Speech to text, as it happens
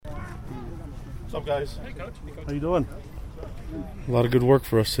What's up, guys? Hey, Coach. How you doing? A lot of good work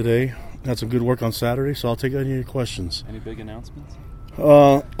for us today. Had some good work on Saturday, so I'll take any of your questions. Any big announcements?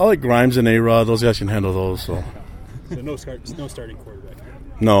 I like Grimes and A-Rod. Those guys can handle those. So no starting quarterback.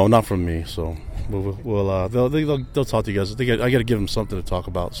 No, not from me. So they'll talk to you guys. I got to give them something to talk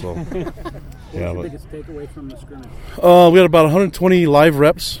about. So What was your biggest takeaway from the scrimmage? we had about 120 live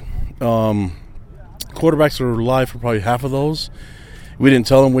reps. Quarterbacks were live for probably half of those. We didn't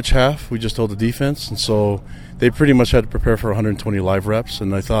tell them which half. We just told the defense, and so they pretty much had to prepare for 120 live reps.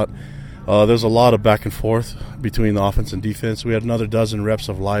 And I thought there's a lot of back and forth between the offense and defense. We had another dozen reps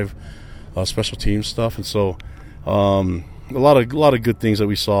of live special teams stuff, and so a lot of good things that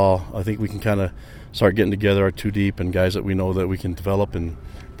we saw. I think we can kind of start getting together our two deep and guys that we know that we can develop and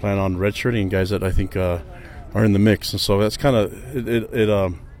plan on redshirting, and guys that I think are in the mix. And so that's kind of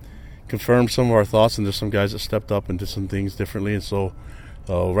it confirmed some of our thoughts, and there's some guys that stepped up and did some things differently. And so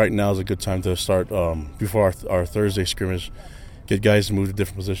right now is a good time to start before our Thursday scrimmage, get guys to move to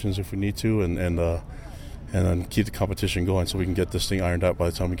different positions if we need to, and then keep the competition going so we can get this thing ironed out by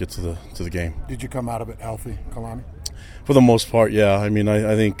the time we get to the game. Did you come out of it healthy, Kalani? For the most part, yeah. I mean,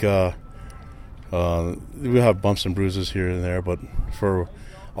 I think we have bumps and bruises here and there, but for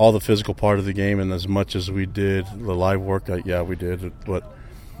all the physical part of the game and as much as we did the live work, yeah, we did. But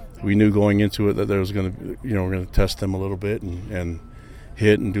we knew going into it that there was going to, we're going to test them a little bit and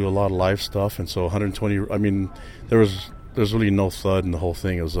hit and do a lot of live stuff. And so 120. I mean, there's really no thud in the whole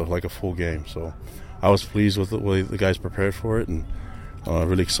thing. It was like a full game. So I was pleased with the way the guys prepared for it, and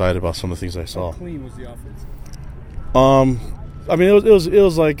really excited about some of the things I saw. How clean was the offense? I mean, it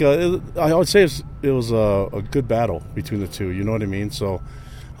was like I would say it was a good battle between the two. You know what I mean? So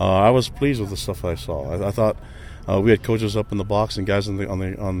I was pleased with the stuff I saw. I thought we had coaches up in the box and guys on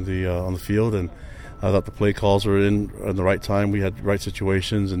the field, and I thought the play calls were in the right time. We had right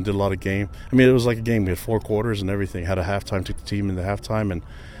situations and did a lot of game. I mean, it was like a game. We had 4 quarters and everything. Had a halftime, took the team into halftime, and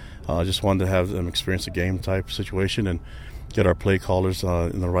just wanted to have them experience a game type situation and get our play callers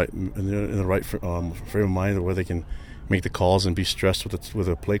in the right frame of mind where they can make the calls and be stressed with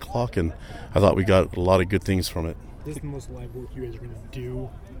a play clock. And I thought we got a lot of good things from it. This is the most live work you guys are going to do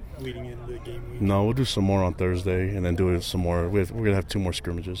leading into the game week? No, we'll do some more on Thursday and then do it some more. We're going to have 2 more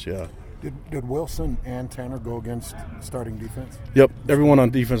scrimmages, yeah. Did Wilson and Tanner go against starting defense? Yep, everyone on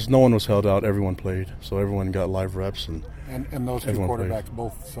defense. No one was held out. Everyone played, so everyone got live reps. And those 2 quarterbacks played.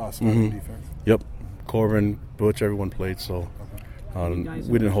 both saw starting defense? Yep, Corbin, Butch, everyone played, so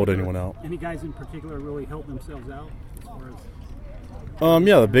we didn't hold anyone out. Any guys in particular really helped themselves out as far as?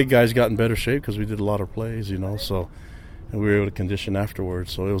 Yeah, the big guys got in better shape because we did a lot of plays, so and we were able to condition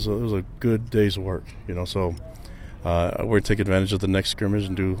afterwards. So it was a good day's work, So we're going to take advantage of the next scrimmage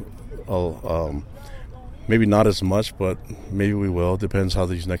and do maybe not as much, but maybe we will. Depends how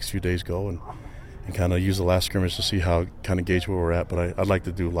these next few days go, and kind of use the last scrimmage to see how kind of gauge where we're at. But I'd like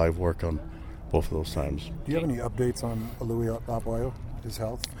to do live work on both of those times. Do you have any updates on Louis Apoyo, his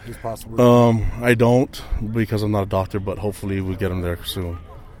health, his possible? I don't, because I'm not a doctor, but hopefully we'll get him there soon.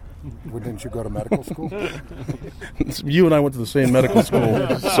 Well, didn't you go to medical school? You and I went to the same medical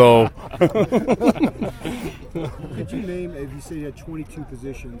school, so. Could you name, if you say you had 22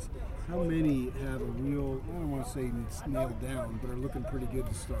 positions, how many have a real, I don't want to say it's nailed down, but are looking pretty good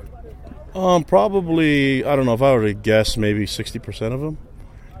to start? Probably, I don't know, if I were to guess, maybe 60% of them.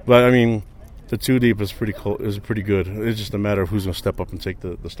 But, I mean, the 2 deep is pretty good. It's just a matter of who's going to step up and take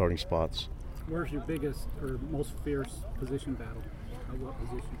the starting spots. Where's your biggest or most fierce position battle? At what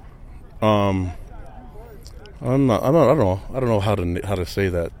position? I don't know how to say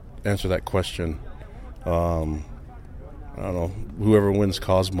that, answer that question. I don't know. Whoever wins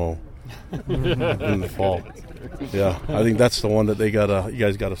Cosmo in the fall. Yeah, I think that's the one that you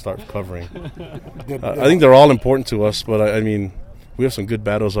guys gotta start covering. I think they're all important to us, but I mean, we have some good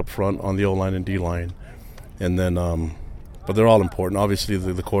battles up front on the O-line and D-line, and then but they're all important. Obviously,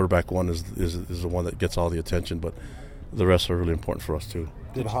 the quarterback one is the one that gets all the attention, but the rest are really important for us too.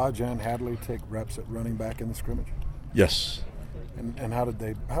 Did Hodge and Hadley take reps at running back in the scrimmage? Yes. And how did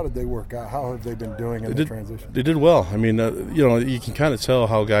they work out? How have they been doing in the transition? They did well. I mean, you can kind of tell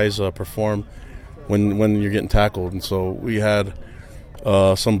how guys perform when you're getting tackled. And so we had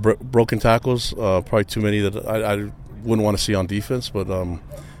some broken tackles, probably too many that I wouldn't want to see on defense. But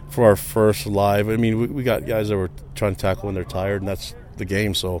for our first live, I mean, we got guys that were trying to tackle when they're tired, and that's the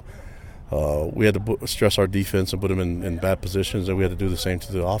game. So we had to stress our defense and put them in bad positions, and we had to do the same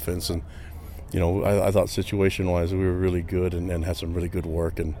to the offense. And I thought situation-wise we were really good and had some really good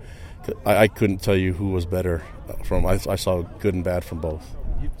work. And I couldn't tell you who was better from. I saw good and bad from both.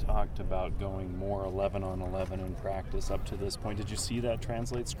 You talked about going more 11-on-11 in practice up to this point. Did you see that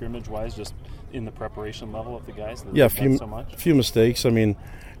translate scrimmage-wise, just in the preparation level of the guys? Yeah, a few mistakes. I mean,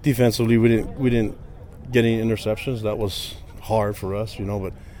 defensively, we didn't get any interceptions. That was hard for us,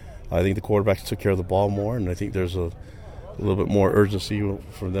 but I think the quarterbacks took care of the ball more, and I think there's a little bit more urgency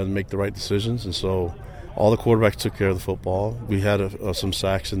for them to make the right decisions. And so all the quarterbacks took care of the football. We had some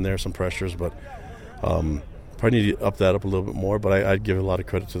sacks in there, some pressures, but probably need to up that up a little bit more. But I'd give a lot of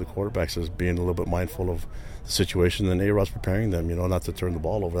credit to the quarterbacks as being a little bit mindful of the situation. And A-Rod's preparing them, not to turn the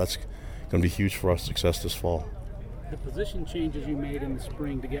ball over. That's going to be huge for our success this fall. The position changes you made in the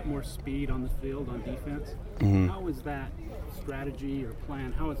spring to get more speed on the field on defense, How is that strategy or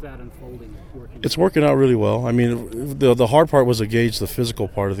plan, how is that unfolding? It's working out really well. I mean, the hard part was to gauge the physical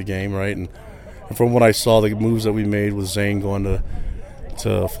part of the game, right? And from what I saw, the moves that we made with Zane going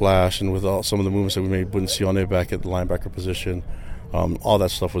to flash and with some of the movements that we made, Buenacione back at the linebacker position, all that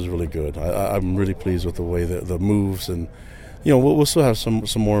stuff was really good. I'm really pleased with the way the moves, and we'll still have some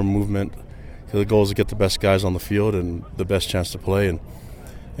more movement. The goal is to get the best guys on the field and the best chance to play.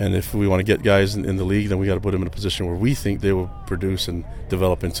 And if we want to get guys in the league, then we got to put them in a position where we think they will produce and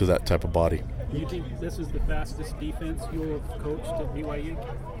develop into that type of body. You think this is the fastest defense you'll have coached at BYU?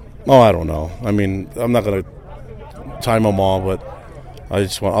 Oh, I don't know. I mean, I'm not going to time them all, but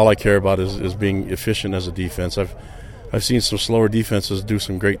all I care about is being efficient as a defense. I've seen some slower defenses do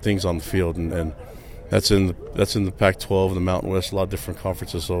some great things on the field, and that's in the Pac-12 and the Mountain West, a lot of different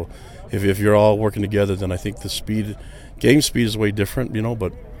conferences. So if you're all working together, then I think the game speed is way different,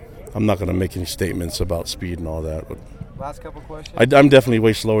 but I'm not going to make any statements about speed and all that. But last couple questions. I'm definitely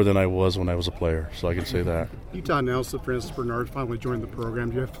way slower than I was when I was a player, so I can say that. Utah announced that Francis Bernard finally joined the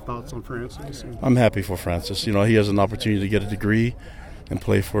program. Do you have thoughts on Francis? I'm happy for Francis. He has an opportunity to get a degree and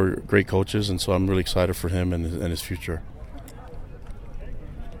play for great coaches, and so I'm really excited for him and his future.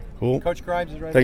 Cool. Coach Grimes is ready. Thanks.